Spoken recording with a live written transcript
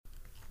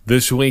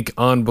This week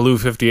on Blue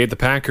 58, the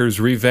Packers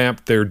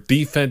revamped their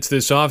defense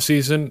this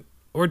offseason,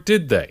 or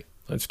did they?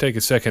 Let's take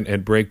a second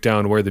and break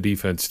down where the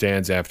defense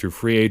stands after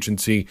free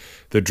agency,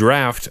 the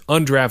draft,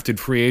 undrafted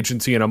free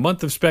agency, and a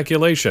month of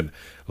speculation.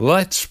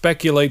 Let's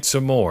speculate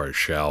some more,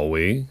 shall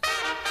we?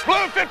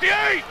 Blue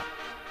 58!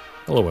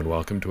 Hello and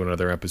welcome to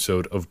another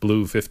episode of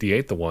Blue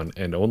 58, the one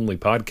and only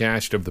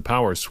podcast of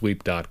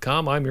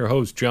thepowersweep.com. I'm your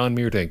host, John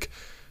Meerdink.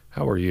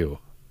 How are you?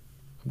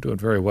 I'm doing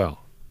very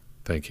well.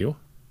 Thank you.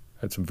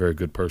 Had some very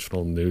good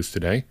personal news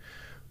today.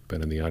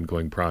 Been in the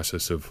ongoing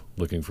process of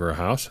looking for a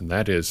house, and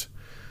that is,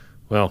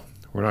 well,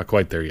 we're not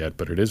quite there yet,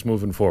 but it is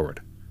moving forward.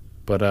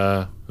 But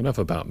enough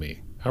about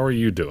me. How are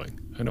you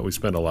doing? I know we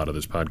spent a lot of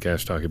this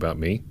podcast talking about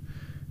me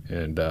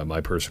and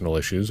my personal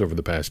issues over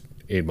the past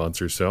 8 months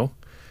or so.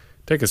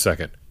 Take a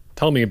second.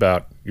 Tell me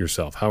about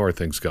yourself. How are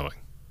things going?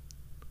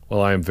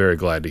 Well, I am very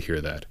glad to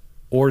hear that,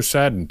 or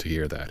saddened to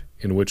hear that,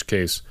 in which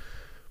case,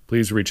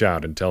 please reach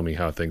out and tell me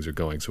how things are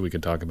going so we can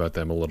talk about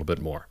them a little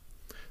bit more.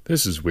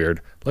 This is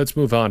weird. Let's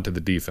move on to the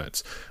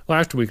defense.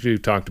 Last week we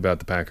talked about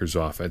the Packers'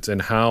 offense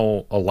and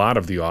how a lot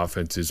of the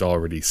offense is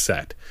already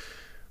set.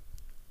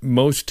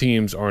 Most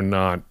teams are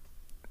not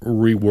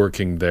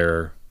reworking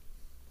their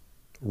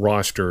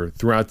roster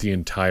throughout the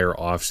entire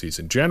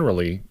offseason.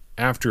 Generally,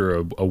 after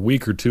a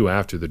week or two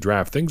after the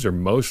draft, things are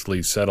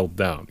mostly settled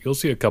down. You'll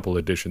see a couple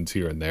additions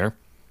here and there,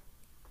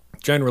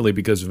 generally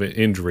because of an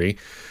injury,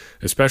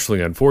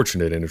 especially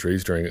unfortunate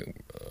injuries during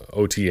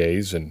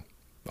OTAs and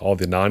all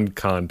the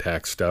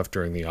non-contact stuff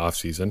during the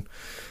offseason.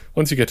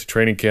 Once you get to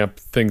training camp,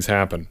 things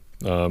happen.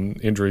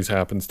 Injuries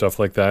happen, stuff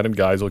like that, and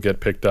guys will get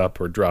picked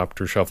up or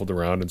dropped or shuffled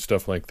around and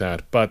stuff like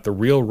that. But the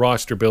real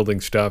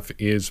roster-building stuff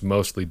is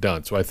mostly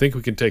done. So I think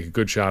we can take a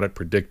good shot at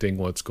predicting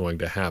what's going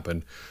to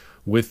happen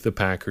with the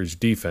Packers'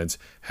 defense,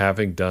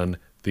 having done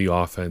the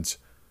offense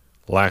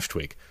last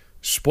week.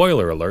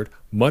 Spoiler alert,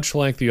 much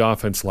like the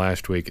offense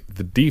last week,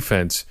 the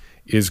defense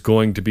is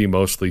going to be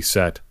mostly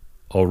set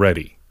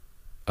already.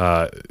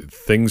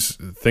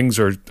 Things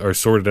are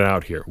sorted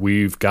out here.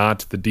 We've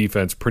got the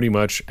defense pretty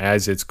much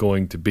as it's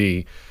going to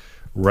be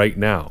right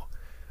now.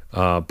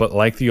 But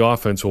like the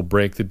offense, we'll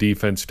break the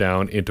defense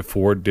down into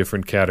 4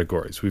 different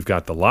categories. We've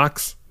got the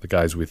locks, the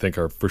guys we think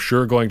are for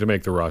sure going to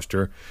make the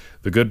roster,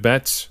 the good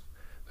bets,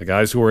 the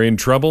guys who are in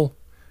trouble,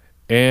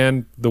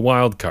 and the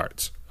wild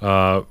cards.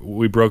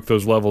 We broke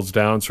those levels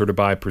down sort of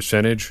by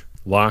percentage.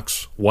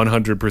 Locks,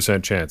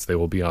 100% chance they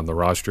will be on the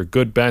roster.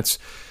 Good bets,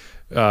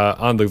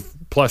 on the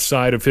plus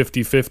side of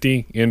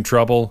 50-50, in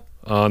trouble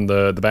on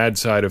the bad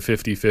side of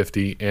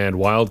 50-50, and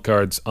wild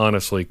cards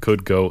honestly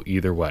could go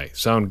either way.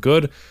 Sound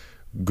good?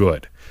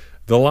 Good.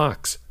 The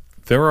locks,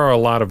 there are a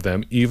lot of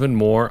them, even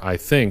more, I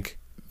think,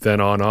 than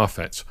on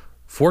offense.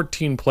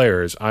 14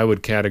 players I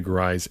would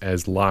categorize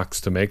as locks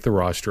to make the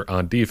roster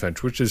on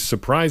defense, which is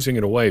surprising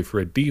in a way for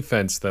a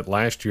defense that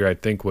last year I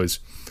think was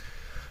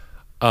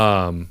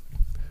bad,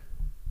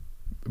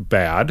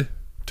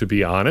 to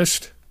be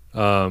honest.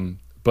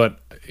 But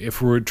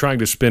if we're trying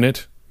to spin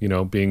it,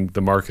 being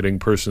the marketing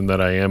person that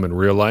I am in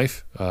real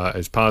life,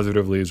 as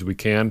positively as we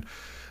can,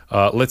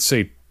 let's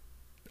say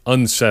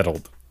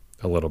unsettled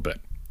a little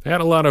bit. They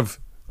had a lot of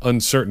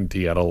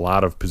uncertainty at a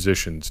lot of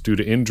positions due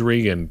to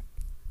injury and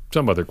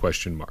some other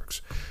question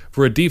marks.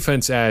 For a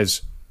defense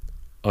as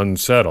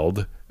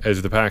unsettled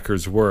as the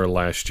Packers were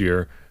last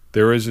year,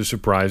 there is a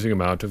surprising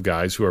amount of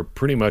guys who are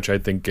pretty much, I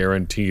think,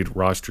 guaranteed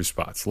roster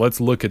spots. Let's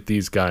look at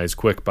these guys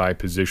quick by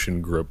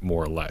position group,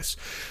 more or less.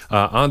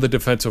 On the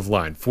defensive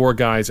line, 4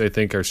 guys I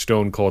think are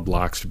stone-cold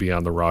locks to be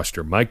on the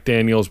roster. Mike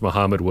Daniels,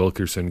 Muhammad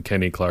Wilkerson,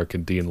 Kenny Clark,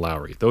 and Dean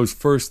Lowry. Those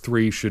first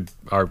 3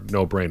 are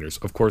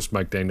no-brainers. Of course,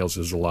 Mike Daniels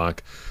is a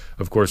lock.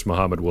 Of course,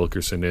 Muhammad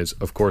Wilkerson is.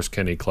 Of course,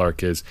 Kenny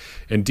Clark is.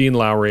 And Dean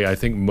Lowry, I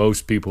think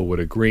most people would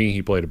agree.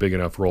 He played a big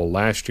enough role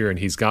last year, and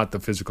he's got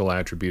the physical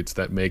attributes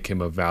that make him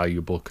a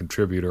valuable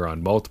contributor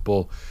on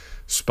multiple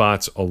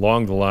spots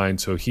along the line,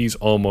 so he's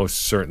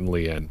almost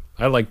certainly in.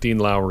 I like Dean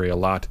Lowry a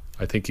lot.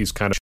 I think he's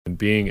kind of a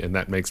being, and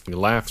that makes me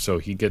laugh, so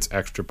he gets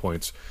extra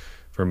points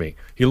for me.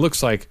 He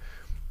looks like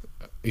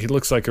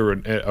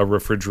a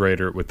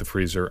refrigerator with the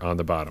freezer on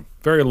the bottom.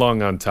 Very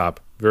long on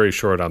top, very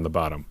short on the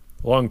bottom.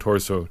 Long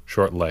torso,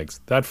 short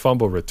legs. That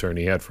fumble return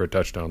he had for a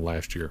touchdown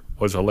last year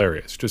was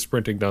hilarious. Just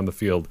sprinting down the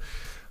field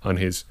on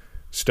his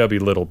stubby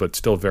little but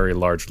still very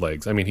large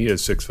legs. I mean, he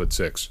is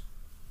 6'6"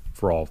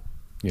 for all,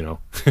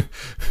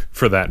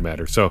 for that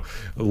matter. So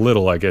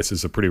little, I guess,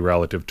 is a pretty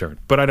relative term.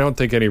 But I don't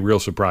think any real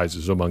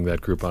surprises among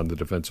that group on the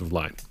defensive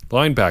line.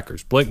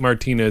 Linebackers, Blake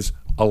Martinez,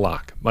 a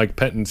lock. Mike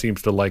Pettin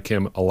seems to like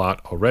him a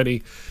lot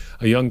already.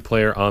 A young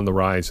player on the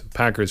rise.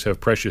 Packers have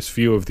precious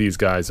few of these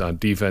guys on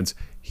defense.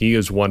 He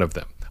is one of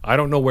them. I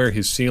don't know where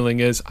his ceiling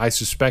is. I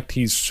suspect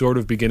he's sort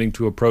of beginning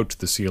to approach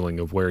the ceiling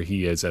of where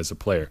he is as a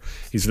player.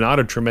 He's not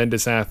a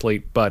tremendous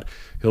athlete, but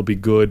he'll be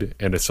good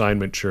and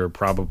assignment sure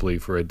probably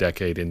for a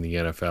decade in the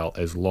NFL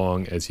as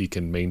long as he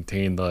can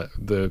maintain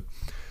the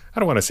I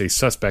don't want to say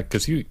suspect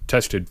because he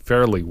tested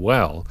fairly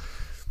well,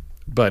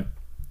 but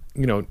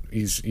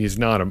he's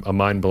not a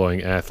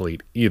mind-blowing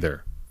athlete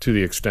either. to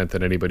the extent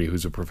that anybody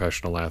who's a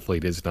professional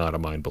athlete is not a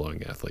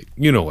mind-blowing athlete.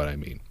 You know what I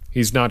mean.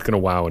 He's not going to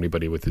wow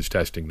anybody with his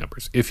testing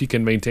numbers. If he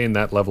can maintain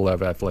that level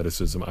of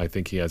athleticism, I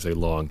think he has a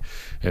long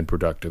and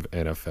productive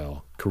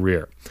NFL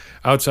career.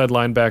 Outside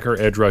linebacker,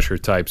 edge rusher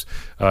types,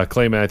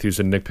 Clay Matthews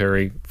and Nick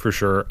Perry, for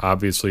sure.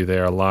 Obviously, they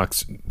are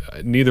locks.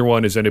 Neither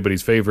one is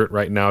anybody's favorite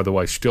right now, though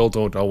I still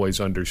don't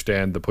always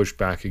understand the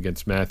pushback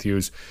against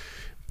Matthews.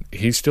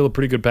 He's still a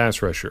pretty good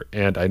pass rusher,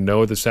 and I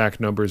know the sack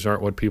numbers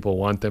aren't what people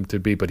want them to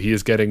be, but he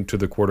is getting to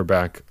the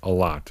quarterback a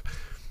lot.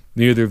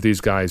 Neither of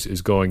these guys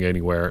is going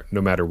anywhere, no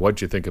matter what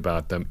you think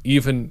about them.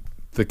 Even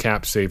the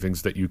cap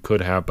savings that you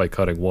could have by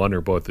cutting one or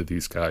both of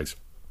these guys,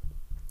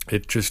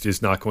 it just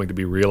is not going to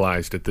be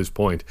realized at this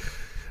point.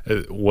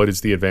 What is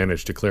the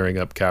advantage to clearing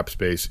up cap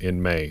space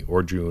in May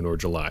or June or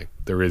July?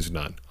 There is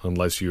none,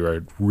 unless you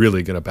are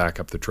really going to back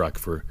up the truck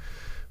for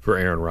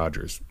Aaron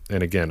Rodgers.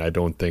 And again, I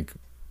don't think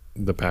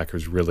the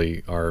Packers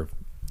really are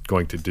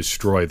going to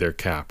destroy their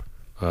cap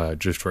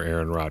just for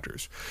Aaron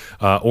Rodgers.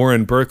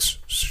 Oren Burks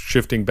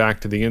shifting back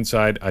to the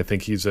inside. I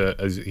think he's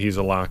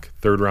a lock.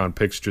 Third-round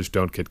picks just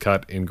don't get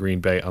cut in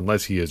Green Bay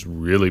unless he is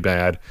really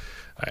bad,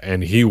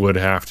 and he would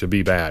have to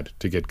be bad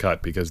to get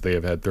cut because they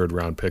have had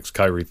third-round picks.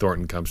 Kyrie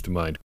Thornton comes to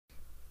mind.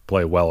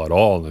 Play well at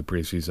all in the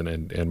preseason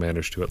and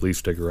managed to at least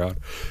stick around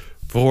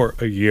for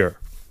a year.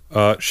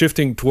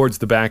 Shifting towards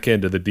the back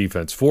end of the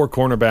defense, 4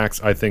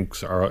 cornerbacks I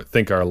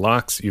think are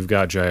locks. You've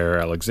got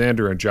Jair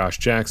Alexander and Josh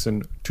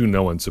Jackson, to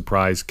no one's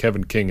surprise,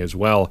 Kevin King as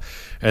well,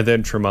 and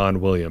then Tramon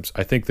Williams.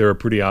 I think there are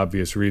pretty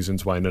obvious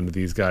reasons why none of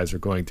these guys are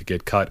going to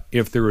get cut.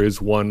 If there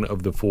is one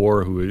of the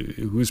 4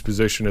 whose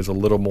position is a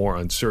little more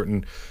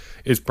uncertain,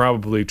 is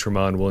probably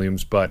Tramon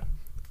Williams, but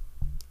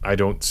I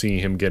don't see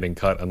him getting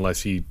cut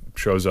unless he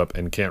shows up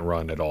and can't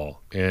run at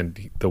all.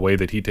 And the way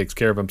that he takes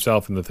care of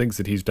himself and the things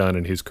that he's done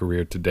in his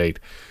career to date,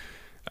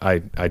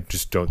 I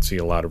just don't see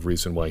a lot of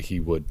reason why he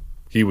would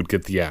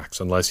get the axe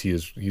unless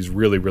he's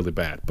really, really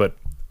bad. But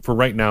for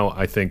right now,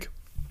 I think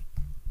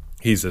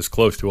he's as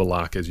close to a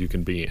lock as you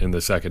can be in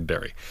the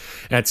secondary.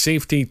 At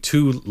safety,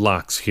 2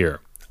 locks here.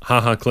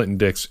 Clinton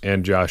Dix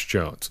and Josh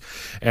Jones.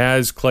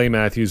 As Clay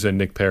Matthews and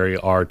Nick Perry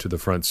are to the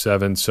front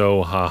 7,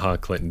 so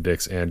Clinton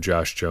Dix and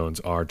Josh Jones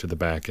are to the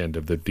back end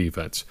of the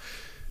defense.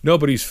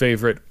 Nobody's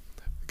favorite.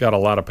 Got a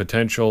lot of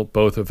potential,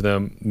 both of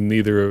them.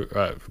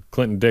 Neither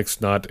Clinton Dix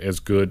not as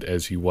good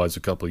as he was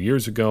a couple of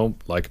years ago,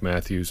 like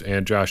Matthews,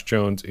 and Josh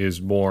Jones is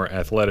more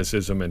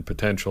athleticism and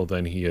potential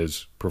than he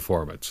is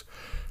performance,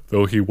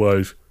 though he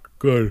was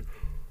good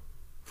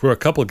for a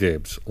couple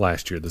games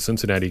last year. The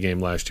Cincinnati game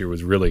last year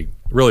was really,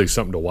 really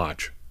something to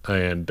watch,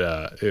 and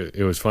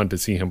it was fun to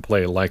see him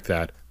play like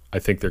that. I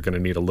think they're going to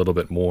need a little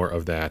bit more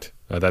of that.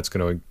 That's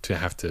going to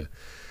have to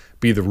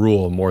be the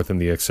rule more than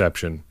the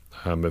exception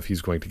if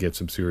he's going to get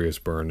some serious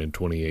burn in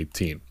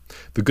 2018.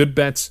 The good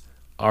bets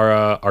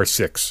are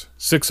 6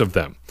 of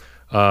them,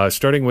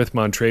 starting with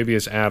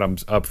Montravius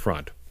Adams up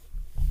front.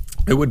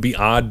 It would be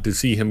odd to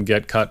see him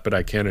get cut, but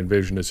I can't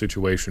envision a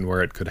situation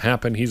where it could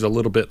happen. He's a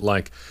little bit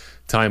like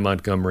Ty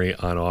Montgomery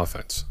on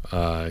offense.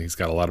 He's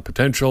got a lot of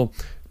potential.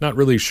 Not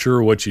really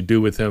sure what you do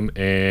with him,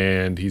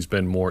 and he's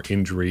been more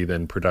injury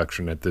than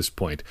production at this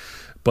point.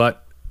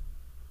 But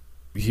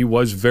he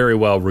was very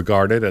well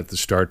regarded at the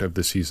start of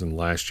the season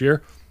last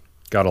year.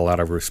 Got a lot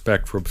of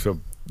respect from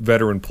some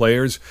veteran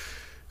players.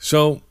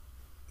 So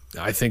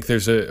I think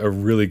there's a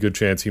really good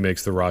chance he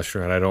makes the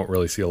roster, and I don't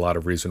really see a lot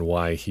of reason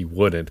why he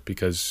wouldn't,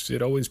 because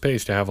it always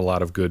pays to have a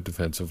lot of good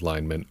defensive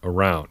linemen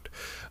around.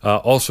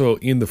 Also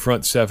in the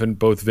front 7,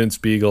 both Vince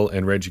Biegel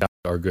and Reggie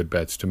are good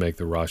bets to make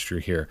the roster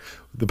here.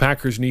 The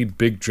Packers need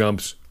big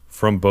jumps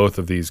from both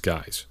of these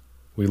guys.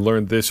 We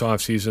learned this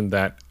offseason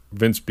that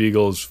Vince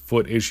Biegel's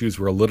foot issues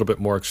were a little bit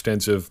more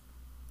extensive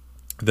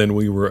than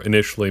we were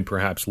initially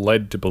perhaps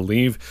led to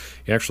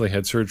believe. He actually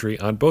had surgery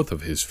on both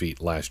of his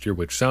feet last year,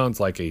 which sounds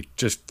like a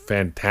just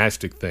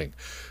fantastic thing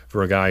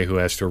for a guy who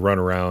has to run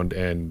around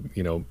and,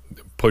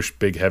 push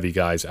big, heavy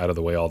guys out of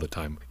the way all the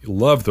time. You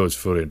love those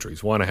foot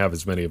injuries. Want to have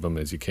as many of them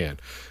as you can.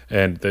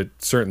 And that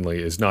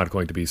certainly is not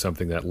going to be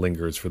something that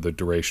lingers for the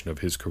duration of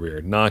his career,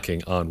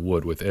 knocking on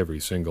wood with every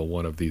single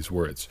one of these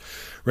words.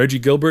 Reggie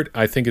Gilbert,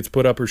 I think it's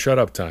put up or shut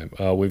up time.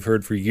 We've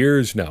heard for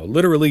years now,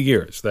 literally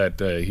years, that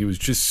he was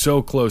just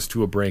so close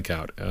to a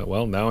breakout.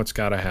 Well, now it's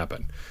got to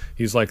happen.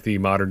 He's like the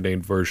modern-day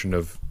version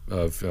of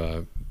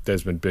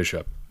Desmond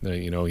Bishop.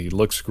 He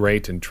looks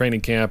great in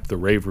training camp. The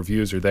rave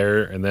reviews are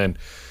there, and then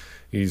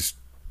he's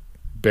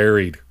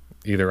buried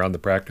either on the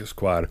practice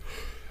squad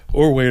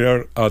or way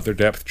out on their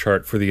depth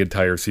chart for the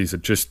entire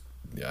season.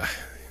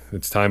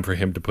 It's time for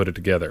him to put it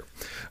together.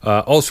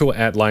 Also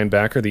at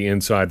linebacker, the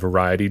inside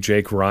variety,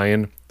 Jake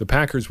Ryan. The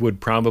Packers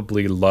would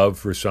probably love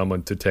for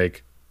someone to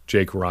take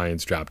Jake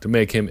Ryan's job, to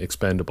make him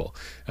expendable.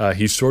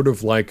 He's sort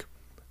of like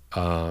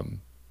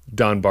Don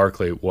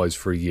Barclay was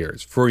for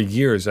years. For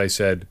years, I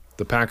said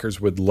the Packers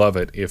would love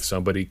it if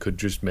somebody could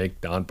just make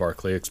Don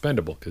Barclay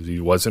expendable, because he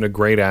wasn't a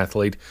great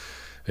athlete.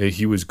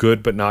 He was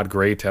good but not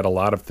great at a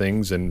lot of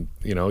things, and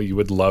you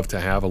would love to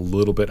have a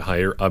little bit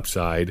higher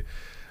upside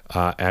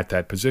at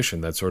that position,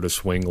 that sort of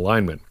swing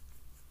lineman.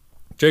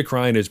 Jake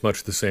Ryan is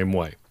much the same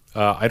way.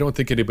 I don't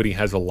think anybody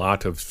has a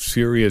lot of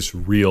serious,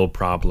 real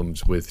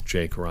problems with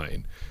Jake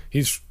Ryan.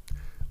 He's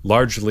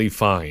largely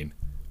fine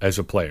as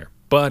a player,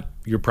 but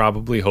you're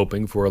probably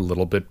hoping for a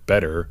little bit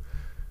better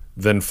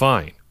than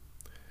fine.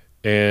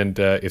 And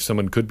if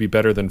someone could be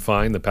better than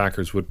fine, the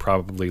Packers would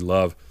probably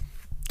love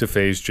to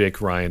phase Jake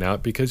Ryan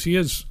out because he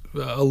is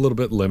a little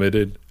bit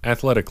limited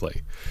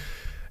athletically.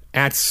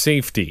 At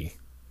safety,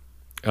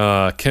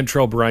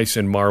 Kentrell Brice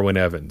and Marwin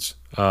Evans.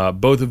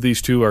 Both of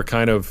these two are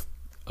kind of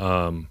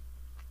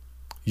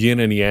yin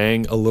and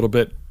yang a little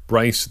bit.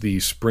 Brice, the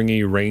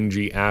springy,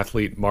 rangy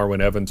athlete.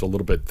 Marwin Evans, a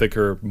little bit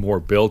thicker, more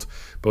built.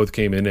 Both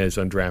came in as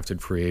undrafted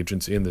free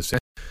agents in the season.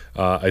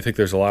 I think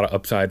there's a lot of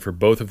upside for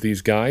both of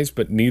these guys,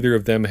 but neither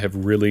of them have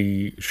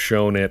really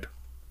shown it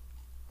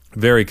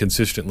very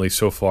consistently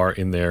so far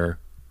in their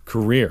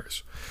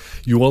careers.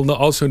 You will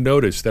also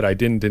notice that I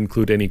didn't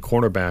include any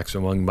cornerbacks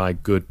among my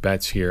good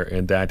bets here,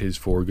 and that is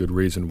for good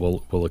reason.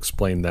 We'll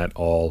explain that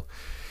all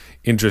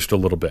in just a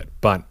little bit.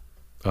 But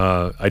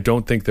I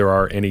don't think there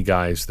are any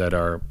guys that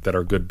are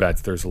good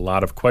bets. There's a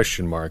lot of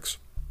question marks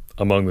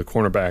among the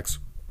cornerbacks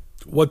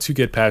once you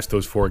get past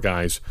those four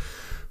guys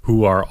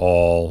who are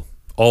all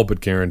but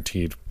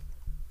guaranteed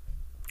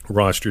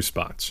roster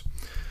spots.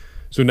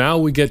 So now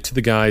we get to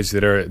the guys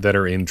that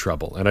are in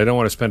trouble. And I don't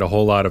want to spend a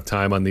whole lot of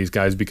time on these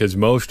guys because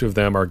most of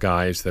them are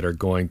guys that are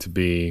going to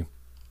be,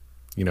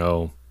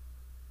 more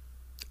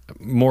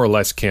or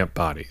less camp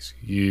bodies.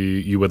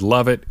 You would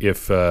love it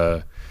if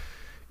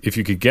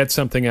you could get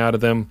something out of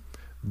them,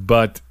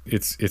 but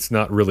it's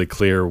not really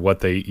clear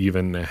what they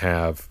even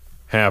have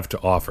to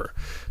offer.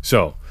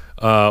 So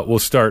we'll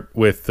start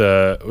with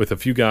a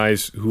few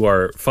guys who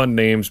are fun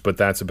names, but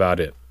that's about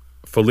it.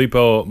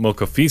 Filippo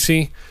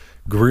Mokofisi,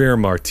 Greer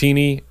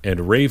Martini,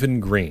 and Raven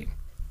Green.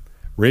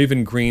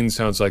 Raven Green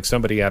sounds like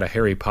somebody out of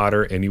Harry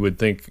Potter, and you would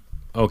think,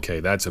 okay,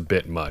 that's a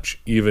bit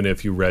much, even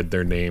if you read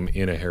their name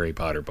in a Harry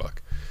Potter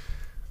book.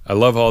 I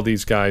love all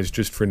these guys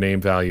just for name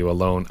value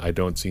alone. I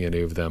don't see any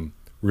of them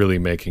really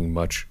making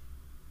much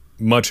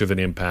of an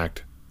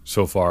impact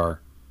so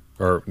far,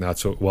 or not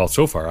so well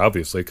so far,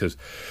 obviously, because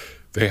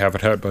they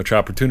haven't had much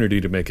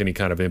opportunity to make any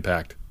kind of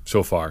impact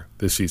so far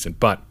this season.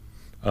 But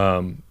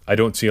I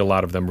don't see a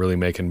lot of them really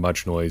making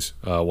much noise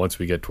once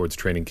we get towards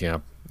training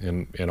camp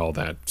and all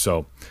that.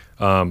 So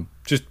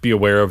just be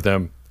aware of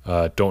them.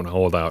 Don't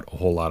hold out a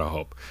whole lot of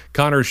hope.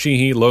 Connor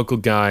Sheehy, local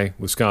guy,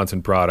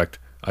 Wisconsin product.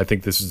 I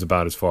think this is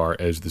about as far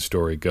as the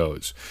story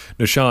goes.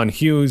 Nashawn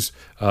Hughes,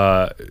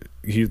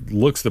 he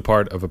looks the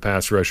part of a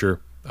pass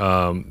rusher.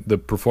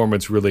 The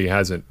performance really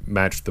hasn't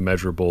matched the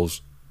measurables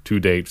to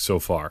date so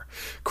far.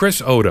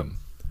 Chris Odom.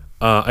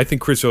 I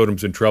think Chris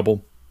Odom's in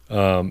trouble,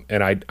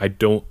 and I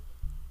don't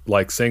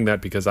like saying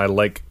that because I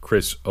like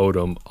Chris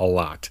Odom a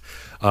lot.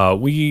 I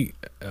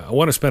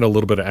want to spend a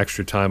little bit of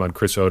extra time on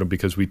Chris Odom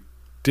because we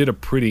did a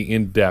pretty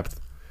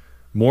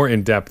more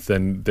in-depth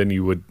than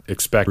you would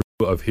expect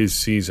of his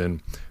season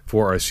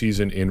for our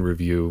season in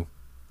review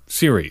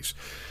series.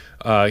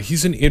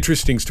 He's an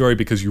interesting story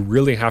because you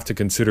really have to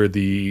consider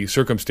the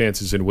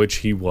circumstances in which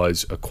he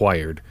was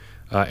acquired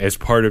as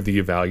part of the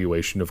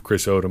evaluation of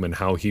Chris Odom and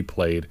how he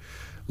played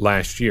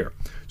last year.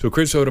 So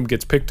Chris Odom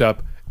gets picked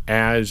up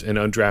as an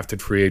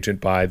undrafted free agent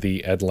by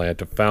the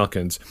Atlanta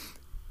Falcons.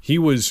 He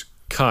was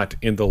cut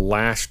in the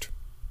last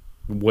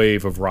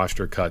wave of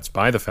roster cuts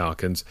by the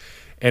Falcons,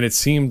 and it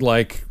seemed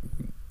like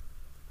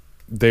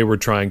they were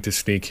trying to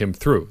sneak him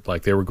through,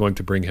 like they were going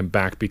to bring him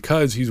back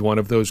because he's one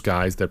of those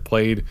guys that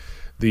played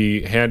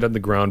the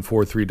hand-on-the-ground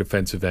 4-3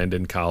 defensive end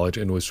in college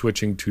and was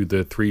switching to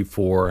the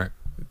 3-4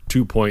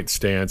 two-point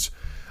stance,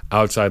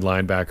 outside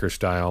linebacker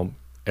style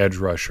edge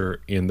rusher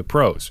in the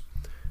pros.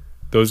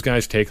 Those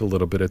guys take a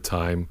little bit of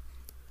time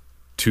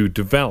to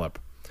develop.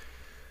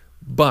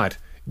 But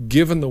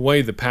given the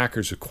way the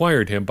Packers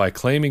acquired him by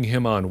claiming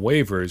him on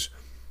waivers,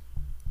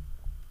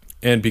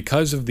 and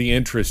because of the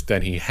interest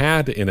that he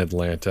had in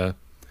Atlanta,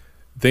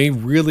 they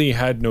really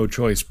had no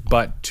choice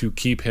but to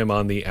keep him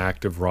on the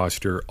active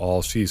roster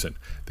all season.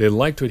 They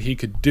liked what he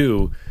could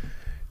do,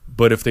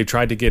 but if they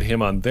tried to get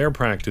him on their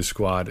practice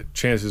squad,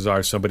 chances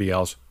are somebody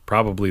else,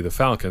 probably the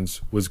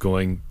Falcons, was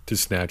going to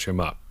snatch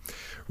him up.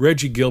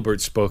 Reggie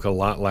Gilbert spoke a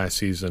lot last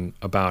season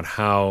about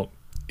how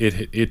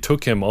it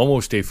took him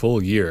almost a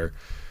full year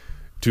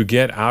to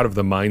get out of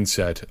the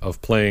mindset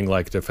of playing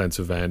like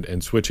defensive end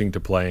and switching to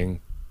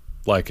playing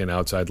like an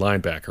outside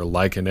linebacker,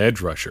 like an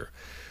edge rusher.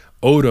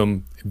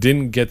 Odom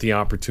didn't get the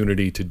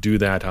opportunity to do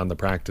that on the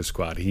practice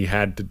squad. He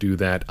had to do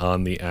that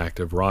on the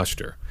active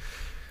roster.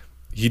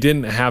 He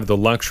didn't have the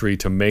luxury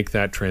to make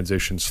that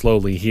transition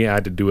slowly. He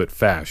had to do it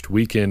fast,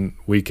 week in,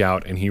 week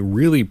out, and he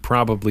really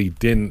probably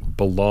didn't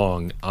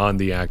belong on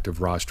the active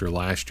roster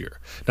last year.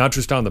 Not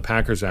just on the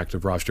Packers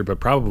active roster,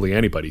 but probably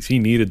anybody's. He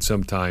needed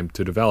some time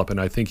to develop,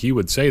 and I think he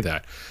would say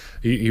that.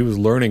 He was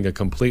learning a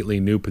completely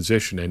new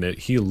position, and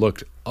he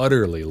looked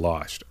utterly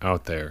lost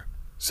out there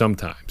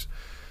sometimes.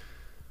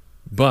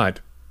 But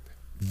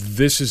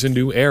this is a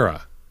new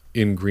era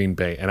in Green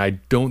Bay. And I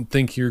don't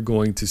think you're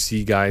going to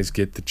see guys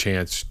get the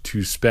chance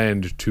to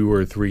spend 2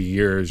 or 3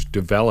 years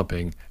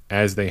developing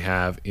as they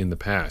have in the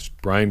past.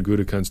 Brian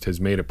Gutekunst has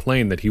made it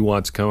plain that he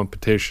wants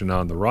competition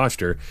on the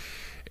roster,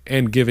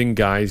 and giving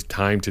guys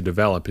time to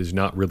develop is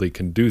not really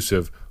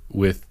conducive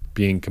with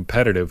being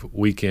competitive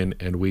week in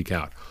and week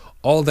out.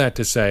 All that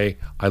to say,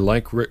 I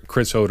like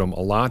Chris Odom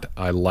a lot.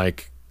 I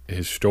like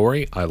his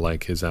story. I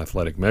like his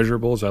athletic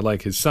measurables. I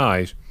like his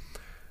size.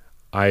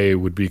 I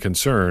would be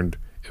concerned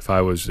if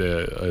I was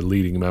a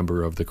leading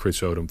member of the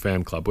Chris Odom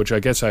fan club, which I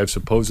guess I have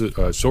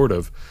sort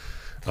of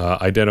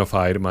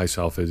identified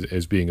myself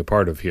as being a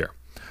part of here.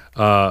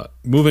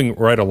 Moving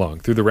right along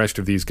through the rest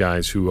of these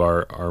guys who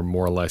are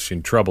more or less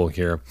in trouble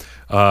here.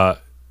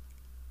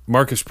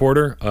 Marcus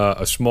Porter,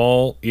 a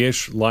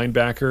small-ish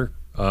linebacker.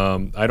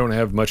 I don't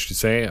have much to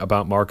say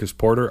about Marcus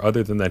Porter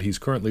other than that he's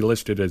currently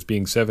listed as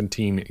being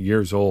 17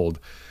 years old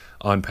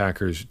on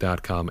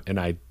Packers.com, and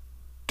I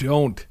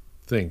don't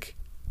think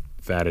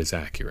that is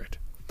accurate.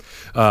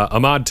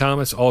 Ahmad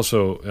Thomas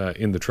also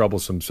in the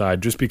troublesome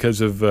side just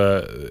because of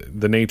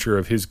the nature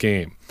of his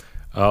game.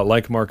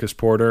 Like Marcus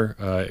Porter,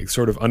 a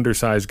sort of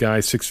undersized guy,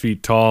 6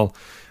 feet tall,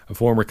 a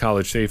former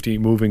college safety,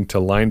 moving to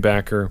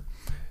linebacker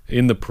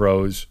in the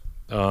pros,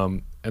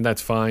 and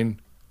that's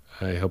fine.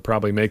 He'll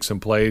probably make some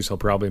plays. He'll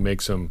probably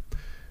make some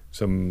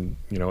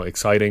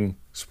exciting,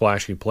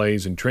 splashy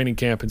plays in training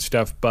camp and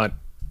stuff, but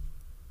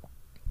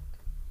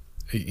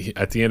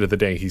at the end of the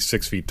day, he's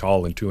 6 feet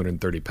tall and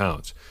 230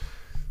 pounds.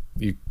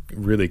 You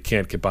really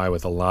can't get by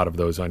with a lot of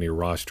those on your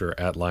roster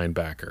at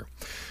linebacker.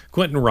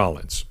 Quentin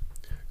Rollins.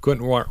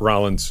 Quentin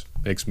Rollins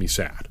makes me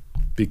sad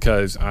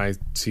because I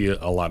see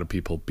a lot of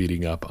people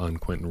beating up on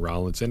Quentin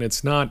Rollins, and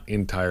it's not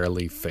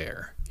entirely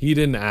fair. He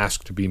didn't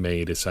ask to be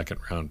made a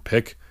second-round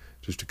pick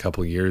just a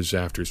couple years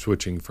after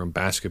switching from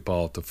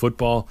basketball to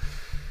football,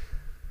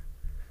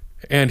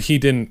 and he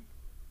didn't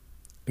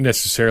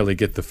necessarily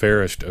get the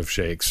fairest of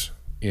shakes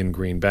in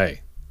Green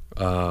Bay.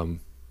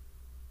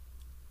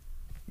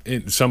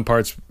 In some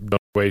parts,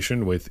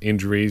 situation with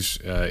injuries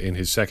in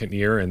his second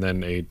year and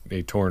then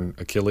a torn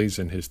Achilles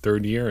in his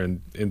third year,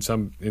 and in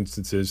some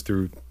instances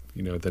through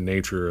the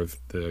nature of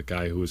the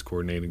guy who was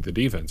coordinating the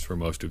defense for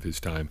most of his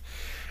time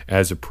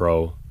as a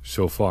pro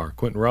so far.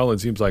 Quentin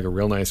Rollins seems like a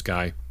real nice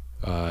guy.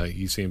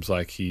 He seems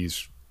like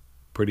he's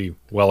pretty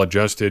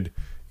well-adjusted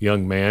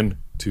young man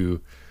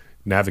to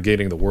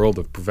navigating the world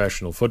of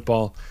professional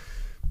football,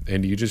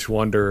 and you just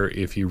wonder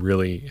if he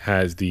really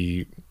has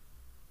the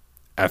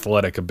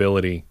athletic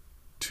ability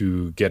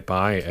to get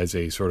by as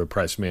a sort of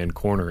press man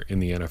corner in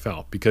the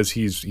NFL, because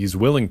he's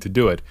willing to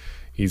do it.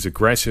 He's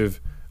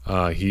aggressive.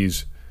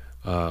 He's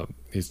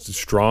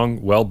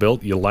strong, well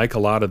built. You like a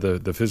lot of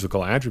the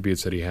physical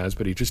attributes that he has,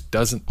 but he just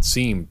doesn't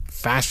seem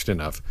fast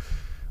enough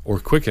or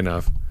quick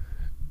enough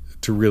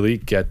to really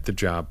get the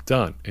job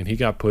done. And he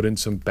got put in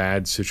some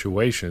bad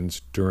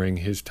situations during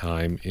his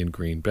time in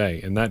Green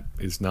Bay, and that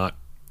is not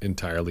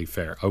entirely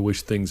fair. I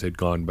wish things had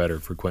gone better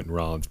for Quentin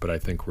Rollins, but I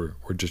think we're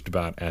just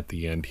about at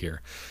the end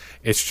here.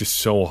 It's just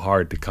so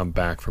hard to come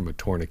back from a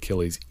torn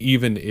Achilles,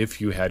 even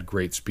if you had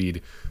great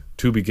speed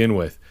to begin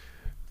with.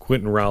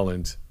 Quentin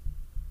Rollins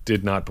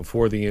did not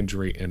before the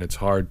injury, and it's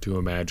hard to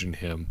imagine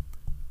him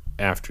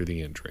after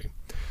the injury.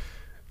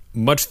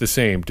 Much the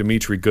same,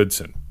 Dimitri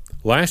Goodson.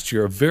 Last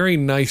year, a very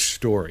nice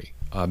story.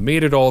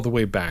 Made it all the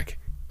way back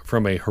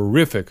from a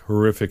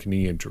horrific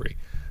knee injury.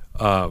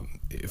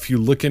 If you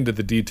look into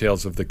the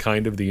details of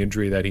the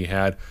injury that he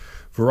had,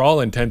 for all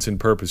intents and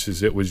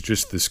purposes, it was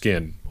just the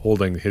skin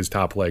holding his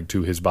top leg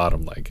to his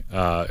bottom leg.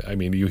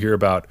 You hear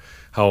about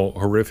how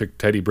horrific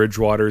Teddy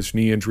Bridgewater's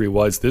knee injury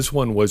was. This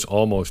one was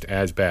almost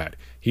as bad.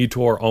 He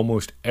tore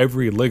almost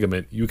every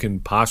ligament you can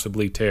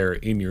possibly tear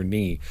in your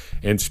knee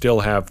and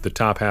still have the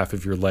top half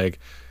of your leg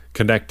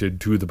connected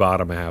to the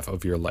bottom half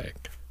of your leg.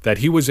 That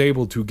he was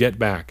able to get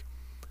back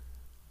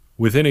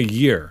within a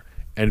year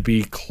and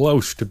be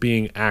close to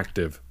being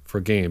active for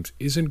games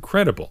is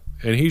incredible,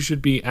 and he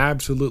should be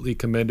absolutely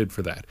commended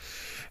for that.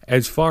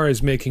 As far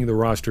as making the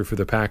roster for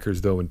the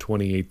Packers, though, in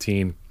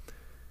 2018,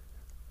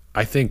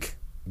 I think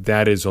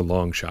that is a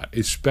long shot,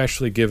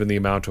 especially given the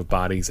amount of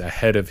bodies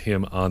ahead of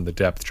him on the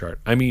depth chart.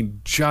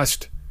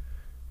 Just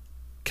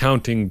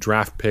counting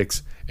draft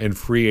picks and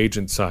free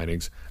agent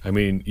signings.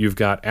 You've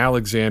got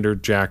Alexander,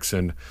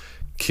 Jackson,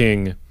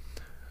 King,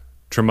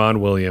 Tramon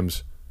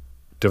Williams,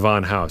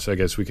 Devon House, I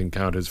guess we can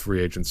count as free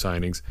agent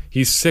signings.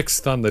 He's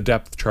 6th on the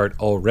depth chart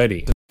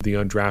already. The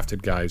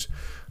undrafted guys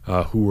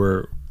who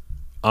were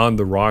on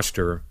the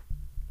roster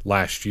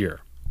last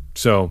year.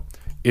 So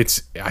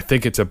I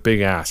think it's a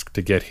big ask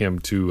to get him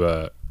to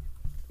a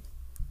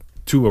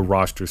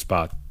roster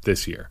spot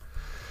this year.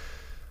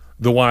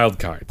 The wild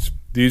cards.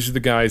 These are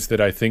the guys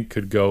that I think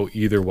could go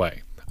either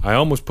way. I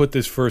almost put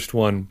this first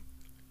one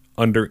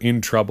under in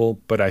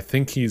trouble, but I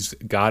think he's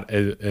got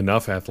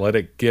enough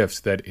athletic gifts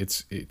that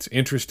it's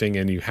interesting,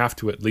 and you have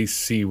to at least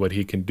see what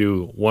he can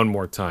do one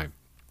more time.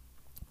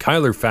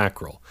 Kyler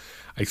Fackrell.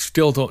 I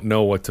still don't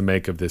know what to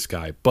make of this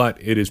guy, but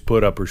it is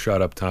put up or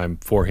shut up time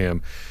for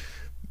him.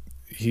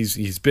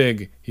 he's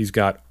big. He's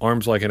got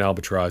arms like an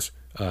albatross.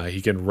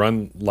 He can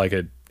run like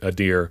a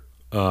deer,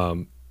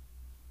 but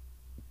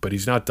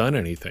he's not done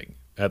anything,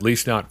 at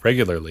least not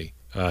regularly.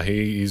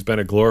 He's been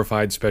a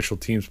glorified special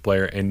teams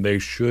player, and they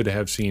should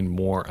have seen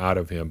more out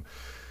of him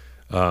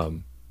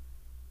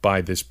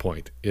by this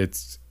point.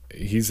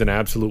 He's an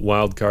absolute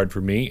wild card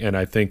for me, and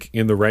I think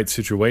in the right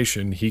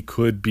situation, he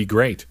could be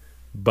great,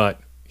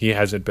 but he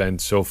hasn't been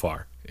so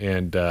far,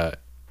 and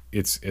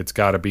it's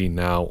got to be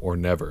now or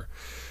never.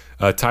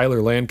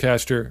 Tyler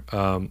Lancaster,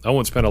 I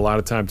won't spend a lot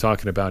of time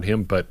talking about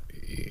him, but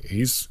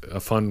he's a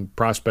fun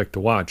prospect to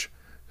watch.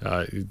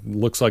 He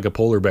looks like a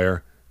polar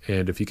bear,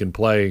 and if he can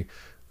play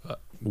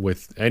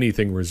with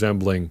anything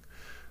resembling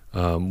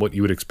what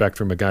you would expect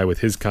from a guy with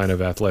his kind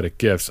of athletic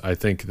gifts, I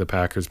think the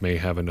Packers may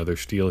have another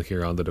steal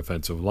here on the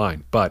defensive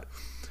line. But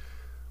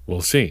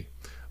we'll see.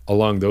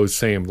 Along those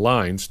same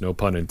lines, no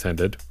pun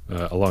intended,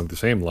 along the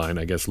same line,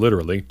 I guess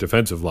literally,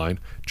 defensive line,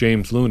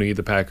 James Looney,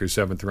 the Packers'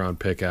 7th-round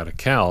pick out of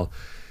Cal,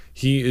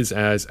 he is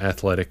as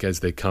athletic as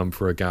they come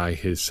for a guy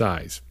his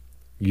size.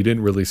 You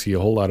didn't really see a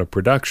whole lot of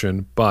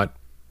production, but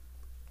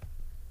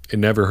it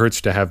never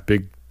hurts to have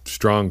big,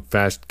 strong,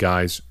 fast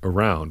guys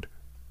around.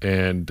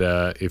 And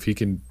if he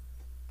can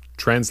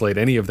translate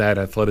any of that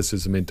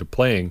athleticism into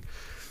playing,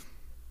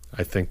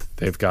 I think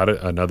they've got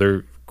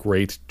another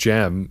great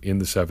gem in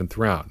the 7th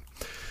round.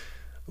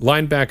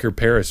 Linebacker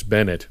Paris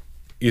Bennett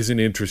is an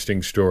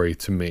interesting story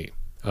to me.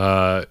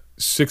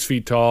 6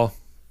 feet tall,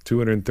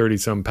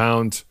 230-some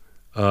pounds,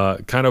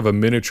 kind of a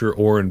miniature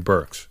Oren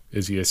Burks.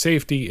 Is he a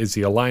safety? Is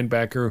he a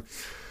linebacker?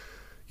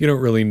 You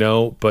don't really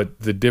know, but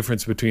the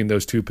difference between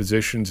those two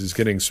positions is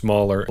getting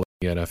smaller in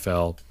the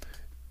NFL,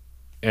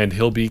 and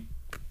he'll be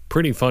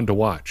pretty fun to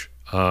watch.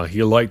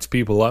 He lights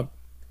people up,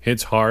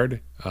 hits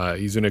hard.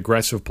 He's an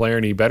aggressive player,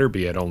 and he better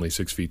be at only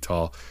 6 feet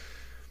tall.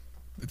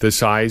 The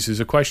size is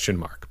a question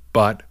mark,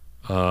 but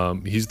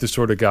he's the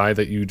sort of guy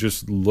that you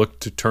just look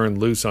to turn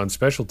loose on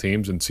special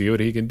teams and see what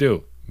he can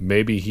do.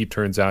 Maybe he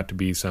turns out to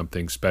be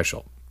something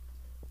special.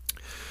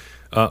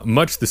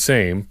 Much the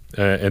same,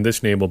 and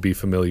this name will be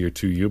familiar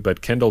to you,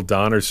 but Kendall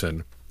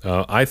Donnerson,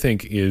 I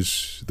think,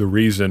 is the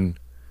reason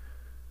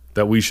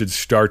that we should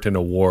start an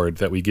award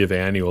that we give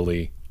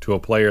annually to a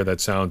player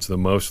that sounds the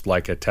most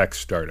like a tech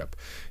startup.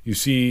 You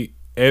see,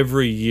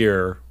 every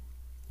year,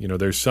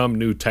 there's some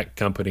new tech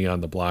company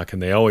on the block,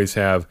 and they always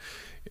have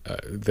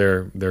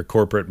their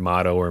corporate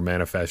motto or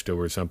manifesto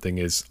or something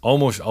is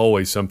almost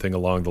always something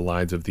along the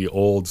lines of the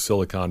old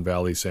Silicon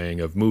Valley saying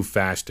of move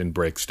fast and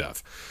break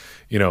stuff.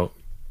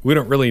 We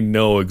don't really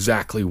know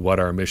exactly what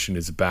our mission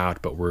is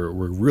about, but we're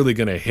really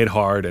going to hit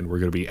hard, and we're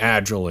going to be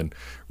agile and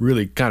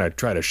really kind of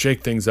try to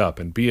shake things up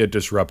and be a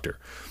disruptor.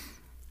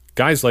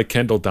 Guys like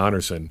Kendall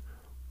Donnerson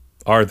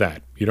are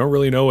that. You don't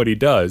really know what he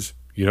does.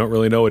 You don't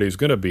really know what he's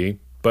going to be,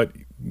 but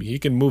he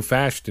can move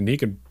fast and he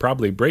can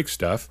probably break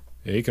stuff.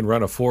 He can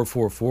run a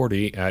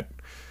 4.40 at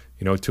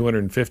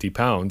 250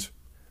 pounds.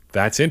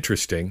 That's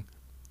interesting.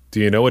 Do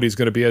you know what he's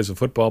going to be as a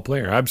football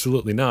player?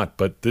 Absolutely not,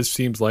 but this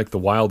seems like the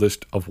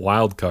wildest of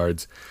wild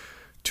cards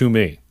to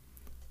me.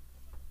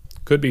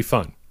 Could be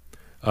fun.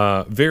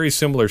 Very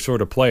similar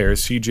sort of player,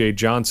 C.J.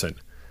 Johnson.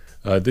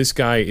 This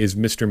guy is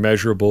Mr.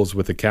 Measurables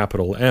with a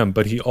capital M,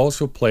 but he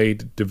also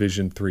played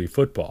Division III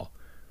football.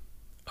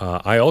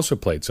 I also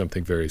played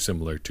something very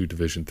similar to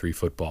Division III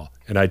football,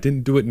 and I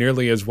didn't do it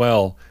nearly as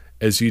well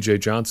as C.J.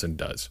 Johnson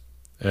does.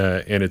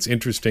 And it's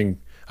interesting.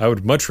 I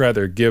would much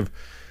rather give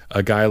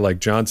a guy like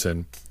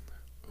Johnson,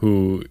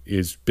 who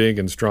is big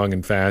and strong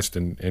and fast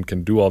and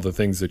can do all the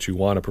things that you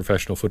want a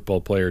professional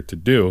football player to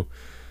do,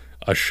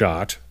 a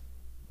shot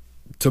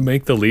to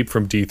make the leap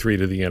from D3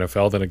 to the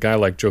NFL than a guy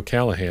like Joe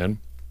Callahan,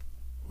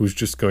 who's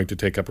just going to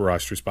take up a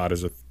roster spot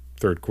as a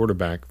third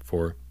quarterback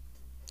for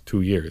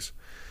 2 years.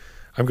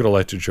 I'm going to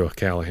let Joe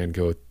Callahan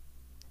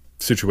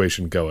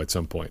situation go at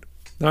some point.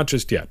 Not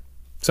just yet.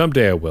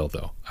 Someday I will,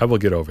 though. I will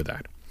get over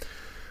that.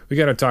 We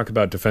got to talk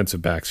about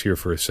defensive backs here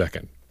for a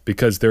second,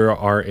 because there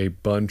are a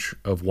bunch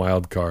of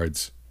wild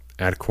cards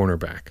at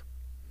cornerback.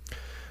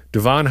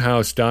 Devon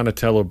House,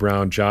 Donatello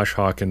Brown, Josh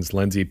Hawkins,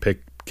 Lindsey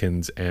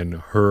Pickens, and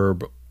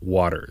Herb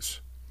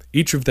Waters.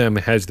 Each of them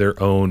has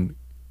their own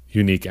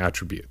unique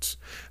attributes.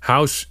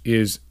 House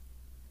is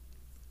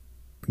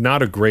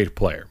not a great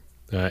player,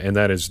 and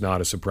that is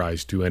not a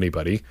surprise to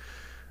anybody.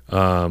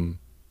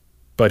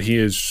 But he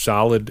is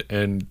solid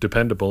and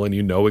dependable, and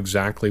you know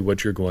exactly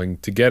what you're going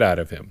to get out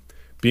of him.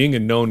 Being a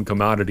known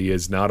commodity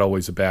is not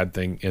always a bad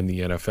thing in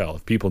the NFL.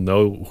 If people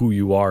know who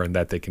you are and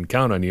that they can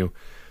count on you,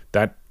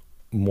 that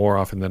more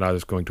often than not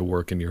is going to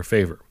work in your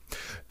favor.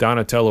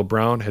 Donatello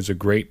Brown has a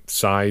great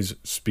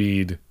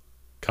size-speed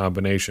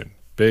combination.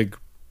 Big,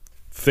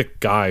 thick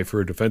guy for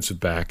a defensive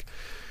back.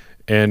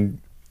 And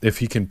if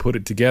he can put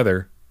it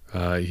together,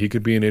 he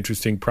could be an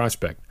interesting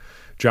prospect.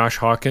 Josh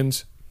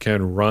Hawkins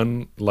can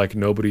run like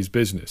nobody's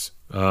business.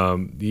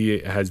 He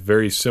has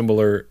very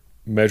similar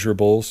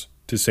measurables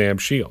to Sam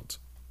Shields.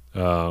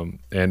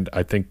 And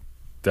I think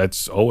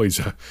that's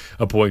always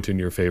a point in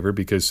your favor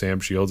because Sam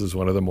Shields is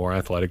one of the more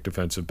athletic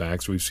defensive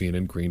backs we've seen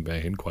in Green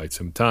Bay in quite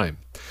some time.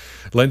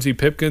 Lindsey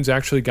Pipkins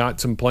actually got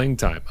some playing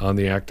time on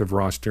the active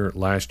roster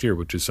last year,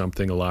 which is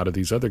something a lot of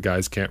these other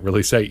guys can't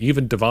really say.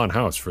 Even Devon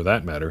House, for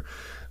that matter,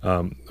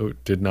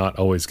 did not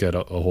always get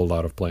a whole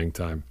lot of playing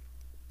time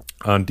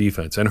on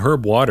defense. And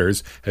Herb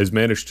Waters has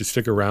managed to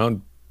stick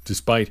around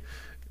despite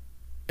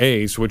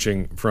A,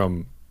 switching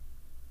from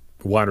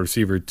wide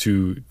receiver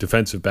to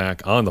defensive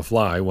back on the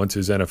fly once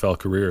his NFL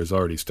career has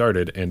already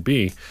started, and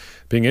B,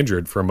 being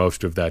injured for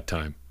most of that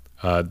time.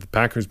 The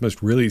Packers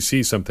must really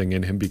see something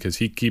in him because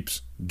he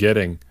keeps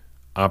getting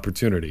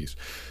opportunities.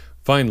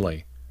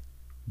 Finally,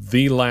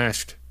 the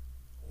last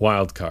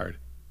wild card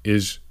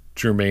is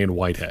Jermaine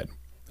Whitehead.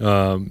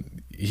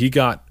 He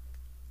got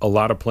a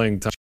lot of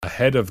playing time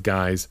ahead of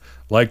guys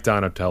like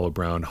Donatello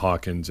Brown,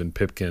 Hawkins, and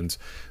Pipkins,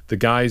 the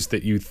guys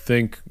that you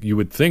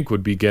would think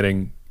would be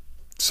getting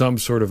some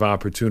sort of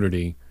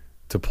opportunity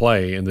to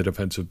play in the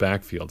defensive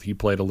backfield. He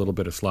played a little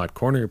bit of slot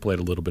corner, he played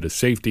a little bit of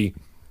safety.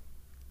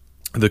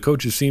 The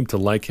coaches seem to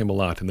like him a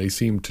lot, and they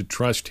seem to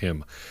trust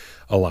him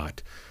a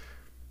lot.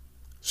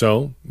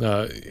 So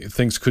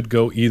things could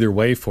go either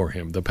way for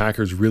him. The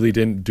Packers really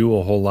didn't do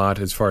a whole lot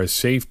as far as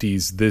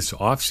safeties this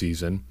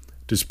offseason,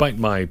 despite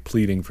my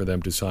pleading for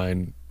them to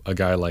sign a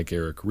guy like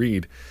Eric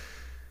Reed.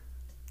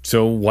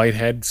 So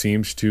Whitehead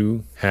seems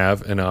to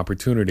have an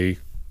opportunity,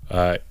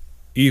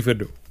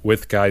 even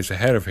with guys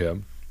ahead of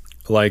him,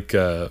 like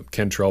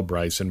Kentrell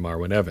Brice and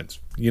Marwin Evans.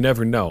 You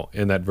never know,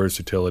 and that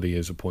versatility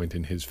is a point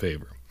in his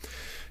favor.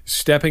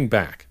 Stepping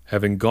back,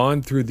 having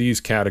gone through these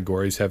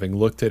categories, having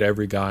looked at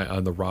every guy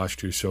on the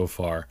roster so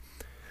far,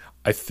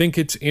 I think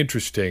it's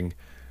interesting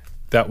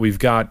that we've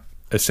got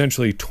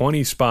essentially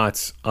 20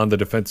 spots on the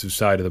defensive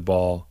side of the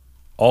ball,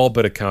 all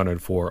but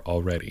accounted for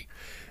already.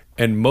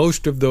 And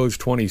most of those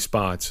 20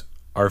 spots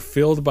are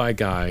filled by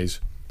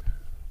guys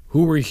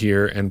who were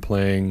here and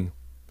playing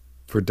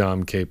for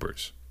Dom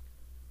Capers.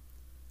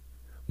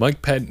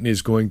 Mike Pettine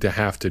is going to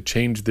have to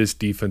change this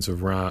defense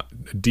around,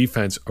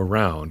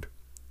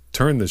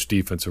 turn this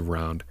defense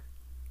around,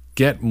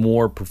 get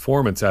more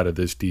performance out of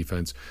this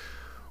defense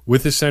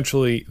with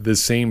essentially the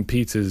same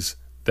pieces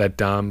that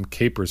Dom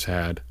Capers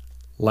had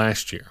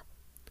last year.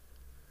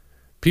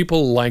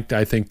 People liked,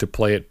 I think, to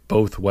play it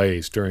both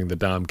ways during the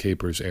Dom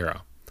Capers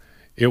era.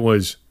 It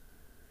was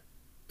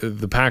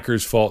the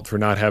Packers' fault for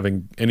not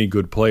having any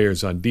good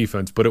players on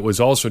defense, but it was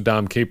also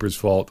Dom Capers'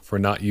 fault for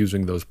not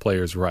using those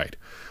players right.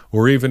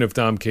 Or even if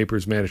Dom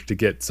Capers managed to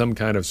get some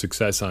kind of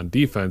success on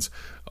defense,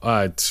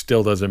 it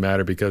still doesn't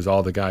matter because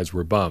all the guys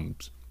were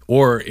bums.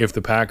 Or if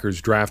the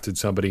Packers drafted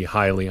somebody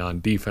highly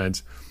on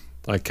defense,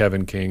 like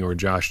Kevin King or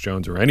Josh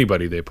Jones or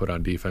anybody they put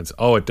on defense,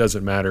 it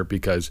doesn't matter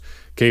because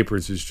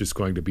Capers is just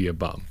going to be a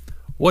bum.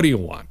 What do you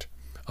want?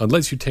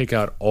 Unless you take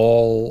out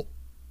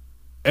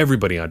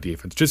everybody on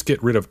defense, just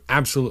get rid of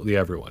absolutely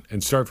everyone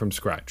and start from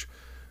scratch.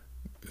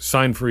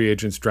 Sign free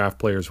agents, draft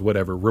players,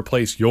 whatever.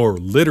 Replace your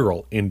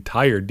literal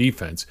entire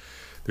defense.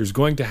 There's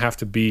going to have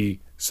to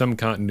be some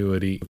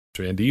continuity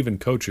and even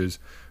coaches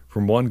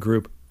from one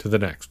group to the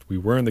next. We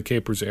were in the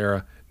Capers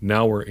era.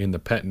 Now we're in the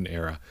Pettine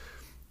era.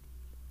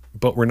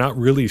 But we're not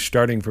really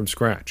starting from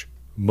scratch.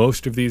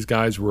 Most of these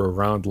guys were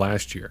around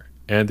last year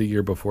and the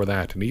year before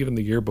that, and even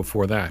the year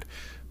before that.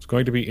 It's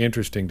going to be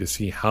interesting to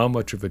see how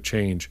much of a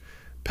change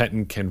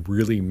Pettine can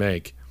really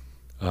make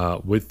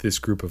with this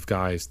group of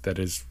guys that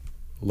is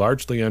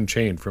largely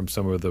unchained from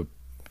some of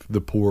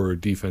the poor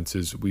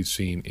defenses we've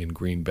seen in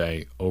Green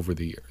Bay over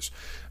the years.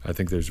 I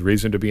think there's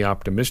reason to be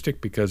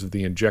optimistic because of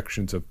the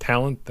injections of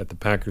talent that the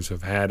Packers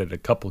have had at a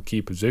couple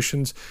key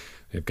positions.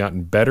 They've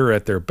gotten better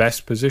at their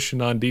best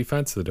position on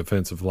defense, the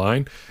defensive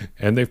line,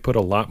 and they've put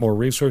a lot more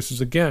resources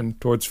again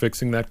towards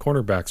fixing that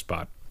cornerback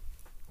spot.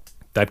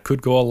 That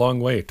could go a long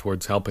way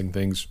towards helping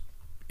things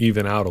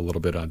even out a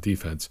little bit on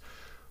defense.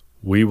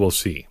 We will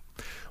see.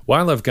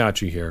 While I've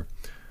got you here,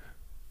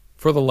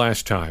 for the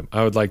last time,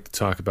 I would like to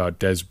talk about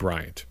Dez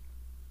Bryant.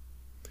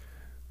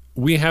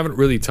 We haven't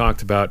really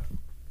talked about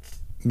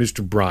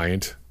Mr.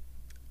 Bryant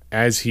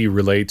as he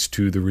relates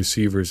to the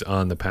receivers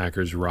on the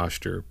Packers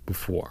roster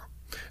before.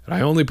 And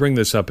I only bring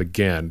this up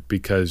again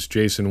because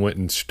Jason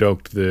Witten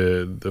stoked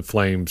the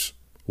flames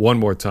one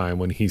more time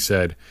when he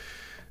said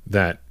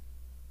that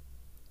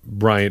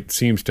Bryant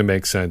seems to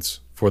make sense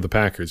for the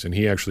Packers. And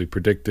he actually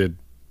predicted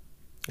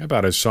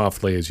about as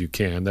softly as you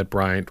can that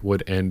Bryant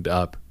would end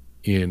up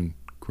in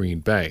Green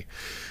Bay.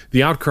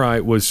 The outcry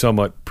was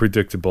somewhat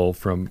predictable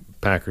from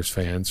Packers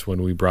fans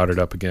when we brought it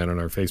up again on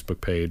our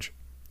Facebook page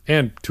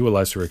and to a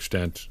lesser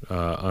extent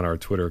on our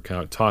Twitter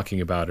account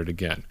talking about it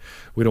again.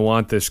 We don't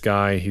want this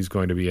guy. He's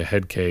going to be a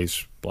head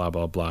case, blah,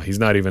 blah, blah. He's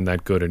not even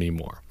that good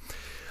anymore.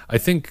 I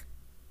think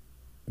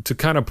to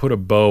kind of put a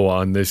bow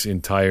on this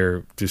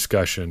entire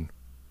discussion,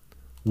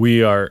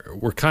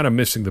 we're kind of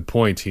missing the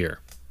point here.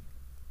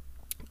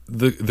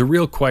 The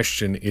real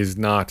question is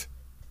not,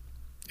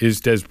 is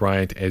Dez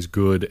Bryant as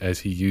good as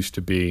he used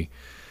to be?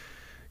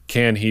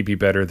 Can he be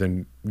better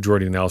than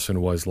Jordy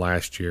Nelson was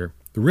last year?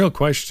 The real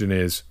question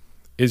is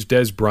is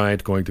Dez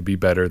Bryant going to be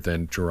better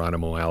than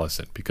Geronimo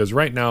Allison? Because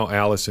right now,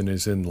 Allison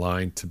is in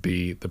line to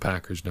be the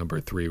Packers'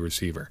 number 3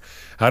 receiver.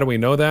 How do we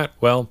know that?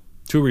 Well,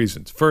 2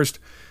 reasons. First,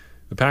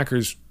 the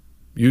Packers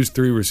use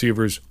 3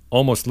 receivers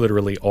almost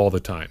literally all the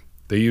time.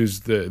 They use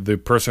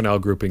the personnel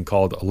grouping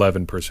called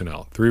 11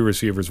 personnel. 3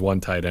 receivers,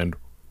 1 tight end,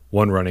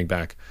 1 running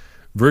back,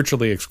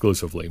 virtually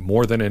exclusively,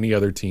 more than any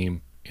other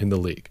team in the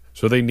league.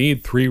 So they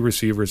need 3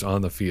 receivers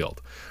on the field.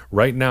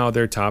 Right now,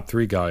 their top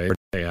 3 guys are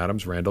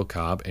Adams, Randall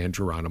Cobb, and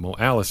Geronimo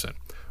Allison.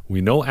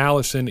 We know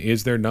Allison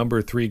is their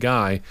number 3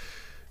 guy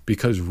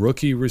because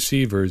rookie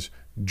receivers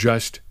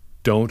just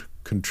don't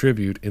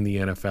contribute in the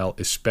NFL,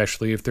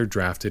 especially if they're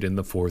drafted in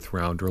the 4th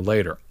round or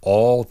later.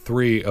 All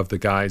 3 of the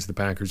guys the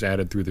Packers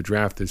added through the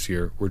draft this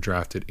year were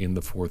drafted in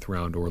the 4th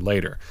round or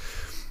later.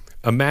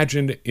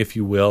 Imagine, if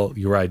you will,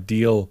 your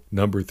ideal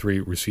number 3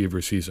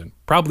 receiver season.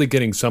 Probably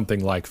getting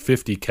something like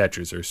 50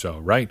 catches or so,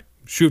 right?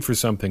 Shoot for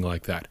something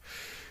like that.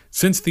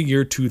 Since the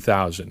year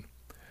 2000,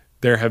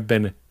 there have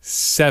been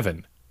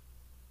 7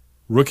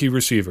 rookie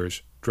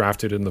receivers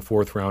drafted in the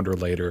 4th round or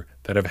later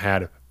that have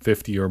had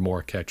 50 or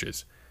more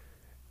catches.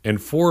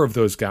 And 4 of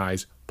those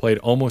guys played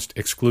almost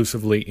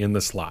exclusively in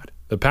the slot.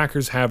 The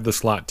Packers have the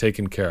slot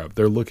taken care of.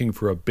 They're looking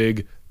for a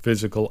big,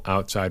 physical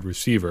outside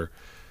receiver.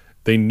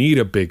 They need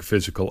a big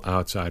physical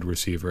outside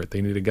receiver.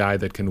 They need a guy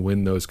that can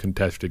win those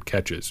contested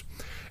catches.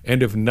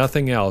 And if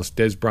nothing else,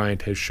 Dez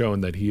Bryant has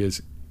shown that he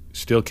is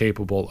still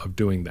capable of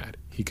doing that.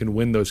 He can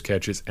win those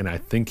catches, and I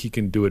think he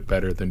can do it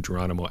better than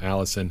Geronimo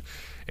Allison,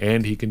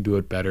 and he can do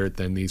it better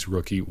than these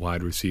rookie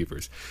wide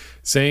receivers.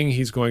 Saying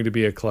he's going to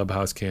be a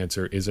clubhouse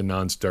cancer is a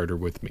non-starter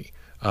with me.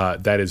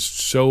 That is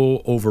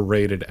so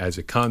overrated as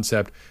a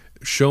concept.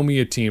 Show me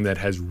a team that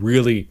has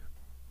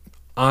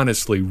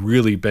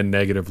honestly been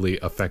negatively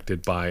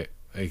affected by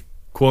a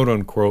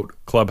quote-unquote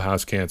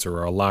clubhouse cancer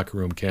or a locker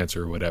room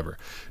cancer or whatever.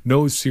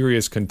 No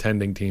serious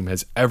contending team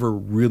has ever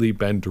really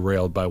been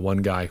derailed by one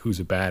guy who's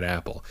a bad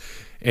apple.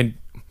 And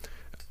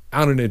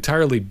on an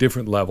entirely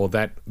different level,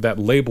 that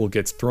label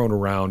gets thrown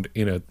around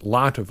in a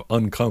lot of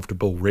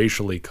uncomfortable,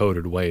 racially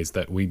coded ways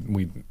that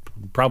we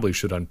probably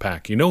should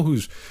unpack.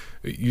 You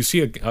see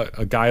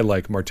a guy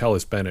like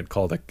Martellus Bennett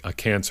called a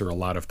cancer a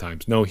lot of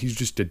times. No, he's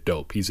just a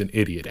dope. He's an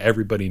idiot.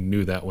 Everybody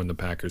knew that when the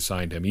Packers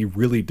signed him. He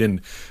really didn't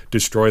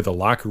destroy the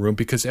locker room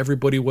because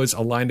everybody was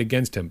aligned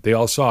against him. They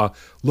all saw,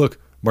 look,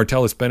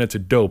 Martellus Bennett's a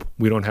dope.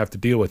 We don't have to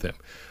deal with him.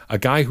 A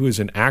guy who is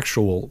an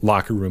actual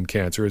locker room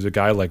cancer is a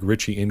guy like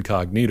Richie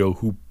Incognito,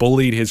 who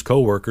bullied his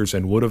coworkers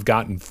and would have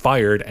gotten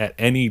fired at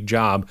any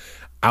job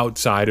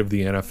outside of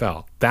the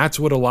NFL. That's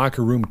what a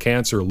locker room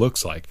cancer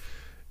looks like.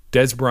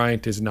 Dez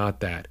Bryant is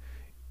not that.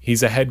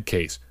 He's a head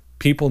case.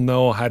 People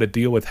know how to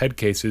deal with head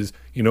cases.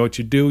 You know what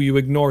you do? You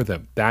ignore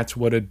them. That's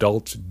what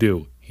adults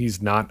do.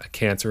 He's not a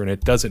cancer, and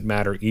it doesn't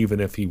matter even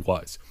if he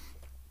was.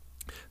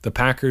 The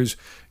Packers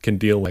can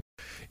deal with it.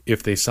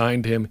 If they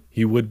signed him,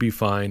 he would be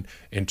fine,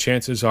 and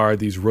chances are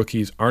these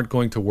rookies aren't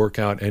going to work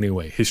out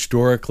anyway.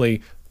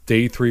 Historically,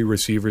 day 3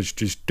 receivers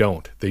just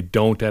don't. They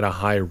don't at a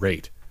high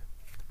rate.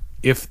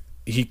 If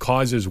he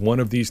causes one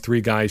of these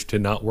 3 guys to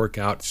not work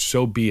out,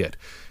 so be it.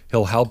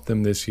 He'll help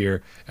them this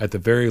year. At the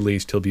very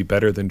least, he'll be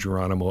better than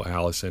Geronimo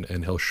Allison,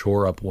 and he'll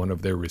shore up one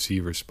of their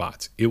receiver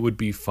spots. It would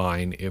be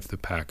fine if the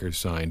Packers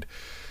signed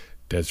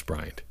Dez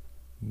Bryant.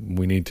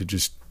 We need to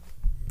just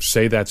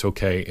say that's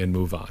okay and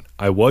move on.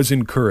 I was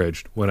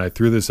encouraged when I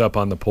threw this up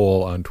on the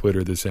poll on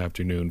Twitter this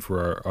afternoon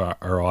for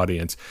our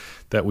audience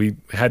that we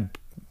had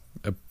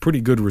a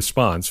pretty good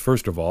response.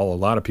 First of all, a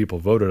lot of people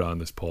voted on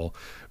this poll,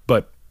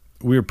 but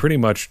we were pretty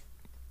much,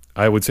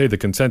 I would say the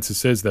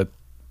consensus is that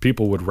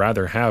people would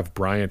rather have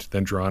Bryant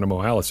than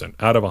Geronimo Allison.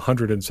 Out of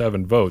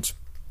 107 votes,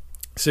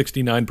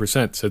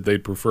 69% said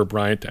they'd prefer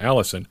Bryant to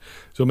Allison,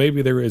 so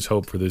maybe there is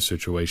hope for this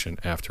situation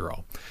after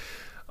all.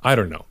 I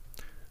don't know.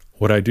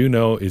 What I do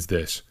know is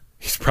this.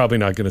 He's probably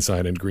not going to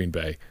sign in Green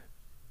Bay,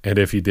 and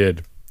if he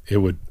did, it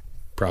would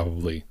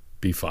probably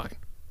be fine.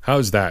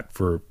 How's that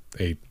for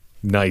a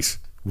nice,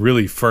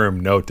 really firm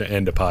note to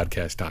end a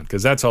podcast on?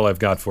 Because that's all I've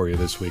got for you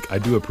this week. I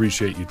do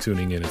appreciate you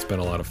tuning in. It's been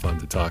a lot of fun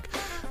to talk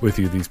with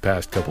you these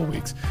past couple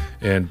weeks,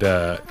 and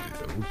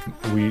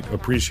we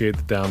appreciate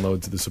the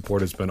downloads. The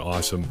support has been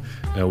awesome.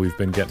 We've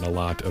been getting a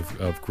lot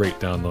of great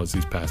downloads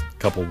these past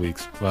couple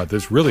weeks.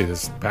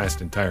 This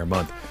past entire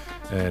month.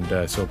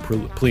 And so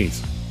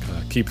please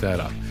keep that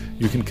up.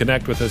 You can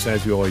connect with us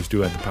as you always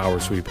do at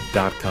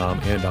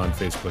thepowersweep.com and on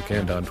Facebook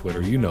and on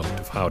Twitter. You know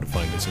how to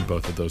find us in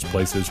both of those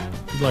places.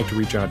 If you'd like to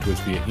reach out to us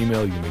via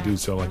email, you may do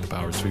so at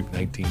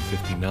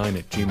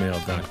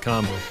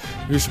thepowersweep1959@gmail.com.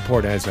 Your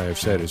support, as I have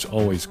said, is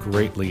always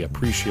greatly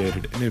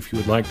appreciated. And if you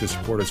would like to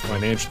support us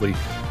financially,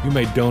 you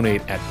may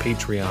donate at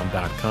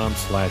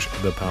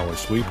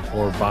patreon.com/thepowersweep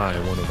or buy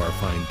one of our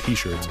fine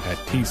t-shirts at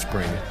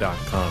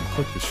teespring.com.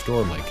 Click the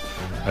store link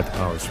at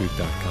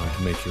thepowersweep.com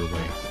to make your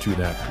way to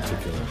that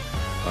particular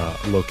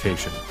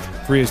location.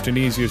 Freest and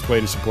easiest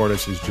way to support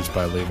us is just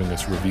by leaving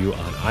us a review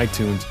on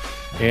iTunes.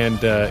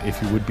 And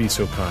if you would be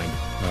so kind,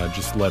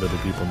 just let other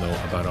people know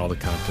about all the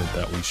content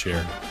that we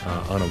share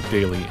on a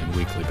daily and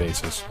weekly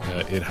basis.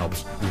 It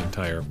helps the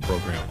entire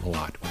program a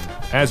lot.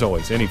 As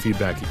always, any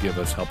feedback you give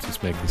us helps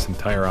us make this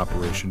entire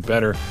operation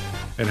better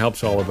and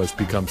helps all of us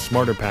become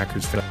smarter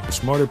Packers fans.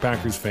 Smarter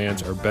Packers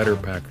fans are better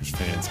Packers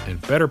fans,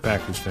 and better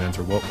Packers fans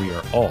are what we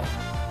are all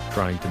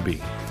trying to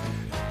be.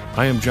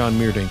 I am John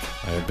Meerdink.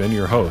 I have been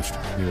your host.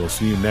 We will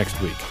see you next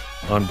week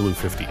on Blue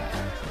 50.